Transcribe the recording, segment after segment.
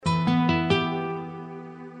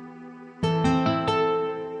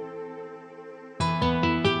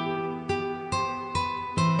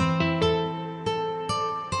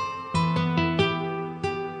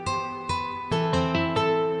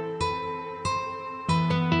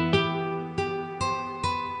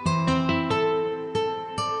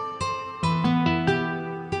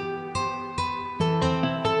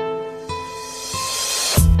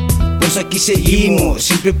nosotros aquí seguimos,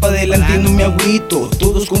 siempre pa' adelante y no me agüito.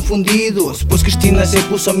 Todos confundidos, pues Cristina se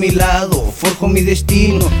puso a mi lado, forjó mi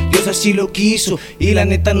destino, Dios así lo quiso. Y la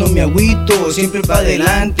neta no me agüito, siempre pa'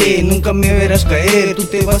 adelante, nunca me verás caer. Tú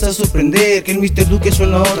te vas a sorprender que el Mr. Duque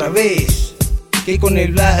suena otra vez, que con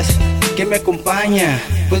el Blass que me acompaña,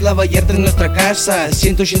 pues la Vallarta es nuestra casa,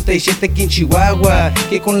 187 aquí en Chihuahua,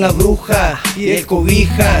 que con la bruja y el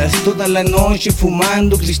cobijas, toda la noche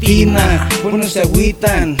fumando Cristina, pues no se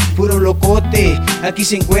agüitan, puro locote, aquí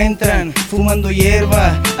se encuentran, fumando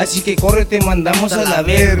hierba, así que corre, te mandamos a la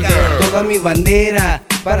verga, toda mi bandera,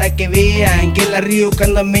 para que vean que la Río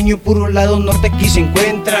Candameño, puro lado norte aquí se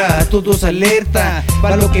encuentra, todos alerta,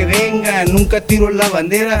 para lo que venga, nunca tiro la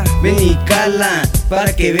bandera, ven y cala,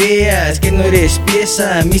 para que veas que no eres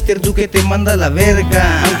pieza, Mr. Duque te manda a la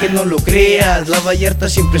verga, aunque no lo creas, la Vallarta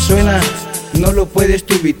siempre suena, no lo puedes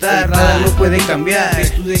tú evitar, nada lo puede cambiar,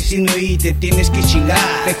 es tu destino y te tienes que chingar,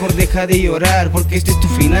 mejor deja de llorar porque este es tu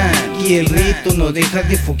final, y el rito no deja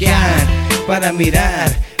de foquear, para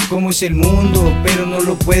mirar cómo es el mundo, pero no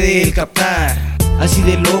lo puede él captar. Así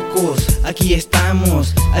de locos, aquí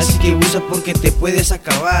estamos, así que usa porque te puedes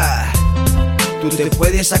acabar. Tú te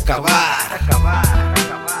puedes acabar.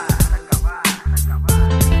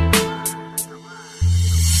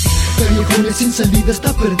 Callejones sin salida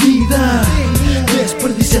está perdida,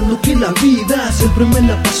 desperdiciando que la vida siempre me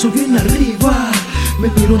la paso bien arriba. Me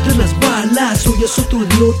miro entre las balas, hoy es otro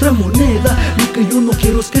día, otra moneda. Lo que yo no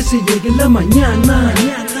quiero es que se llegue la mañana,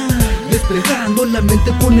 desplegando la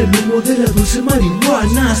mente con el humo de la dulce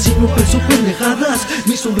marihuana. Si no pienso pendejadas,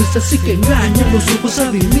 mi sonrisa sí que engaña. Los ojos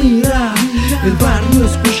abren, mira. El barrio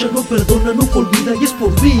escucha, no perdona, nunca olvida y es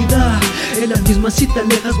por vida. En la misma si te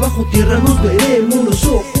alejas, bajo tierra nos veremos. Los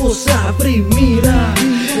ojos abre y mira.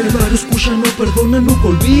 El barrio escucha, no perdona, nunca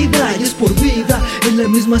olvida y es por vida. En la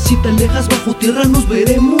misma si te alejas, bajo tierra nos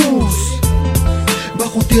veremos.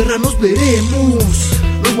 Bajo tierra nos veremos.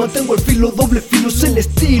 No mantengo el filo, doble filo es el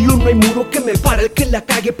estilo. No hay muro que me pare, el que la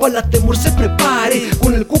cague pa' la temor se prepare.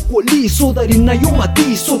 Con el coco liso, de harina yo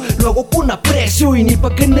matizo. Lo hago con aprecio y ni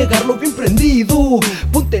pa' que negarlo, bien prendido.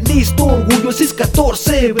 Ponte listo, orgullo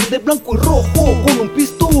 614, verde, blanco y rojo, con un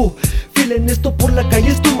pisto. Fiel en esto, por la calle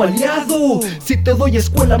estoy maleado. Si te doy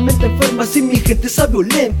escuela, mente enferma, si mi gente está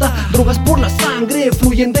violenta. Drogas por la sangre,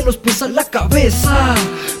 fluyen de los pies a la cabeza.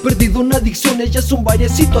 Perdido en adicciones, ya son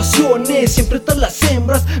varias situaciones. Siempre están las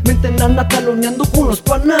hembras, mente enana taloneando con los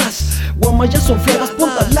panas. Guamas ya son fieras,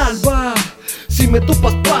 ponta al alba. Si me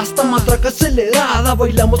topas pasta, matraca acelerada.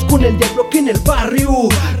 Bailamos con el diablo aquí en el barrio.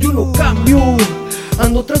 Yo no cambio,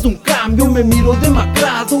 ando tras de un cambio. Me miro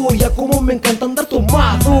demacrado, ya como me encanta andar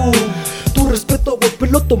tomado. Tu respeto a golpe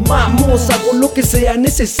lo tomamos, hago lo que sea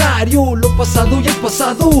necesario. Lo pasado ya es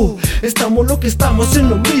pasado, estamos lo que estamos en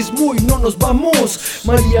lo mismo y no nos vamos.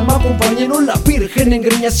 María me acompañaron la virgen, en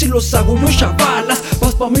greñas y los hago yo chavalas.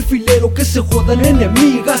 Vas pa' mi filero que se jodan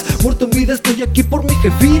enemigas. Muerto en vida estoy aquí por mi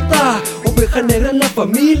jefita, oveja negra en la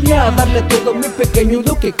familia. Darle todo a mi pequeño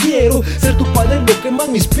lo que quiero, ser tu padre lo que más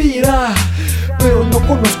me inspira. Pero no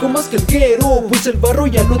conozco más que el quiero, pues el barro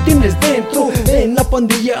ya lo tienes dentro. En la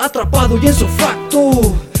pandilla atrapado y en su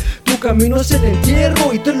facto. Tu camino es el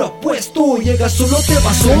entierro y te lo apuesto. Llegas solo, te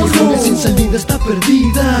vas solo. Callejones sin salida está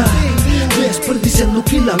perdida, desperdiciando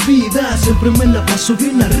que la vida siempre me la paso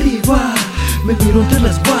bien arriba. Me miro entre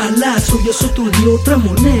las balas, hoy es otro día, otra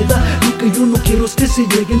moneda. Lo que yo no quiero es que se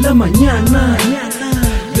llegue la mañana,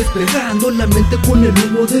 despegando la mente con el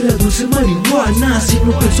humo de la dulce marihuana. Si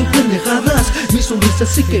no pienso pendejadas, mi sonrisa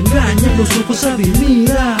sí que engaña. Los ojos abren,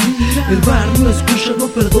 mira. El barrio escucha, no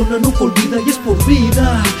perdona, nunca olvida y es por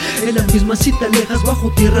vida. En la misma si te alejas,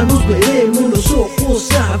 bajo tierra nos veremos. Los ojos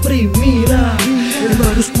abren, mira. El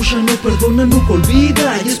barrio escucha, no perdona, nunca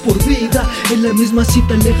olvida y es por vida. En la misma si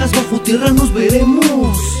te alejas, bajo tierra nos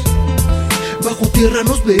veremos. Bajo tierra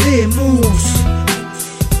nos veremos.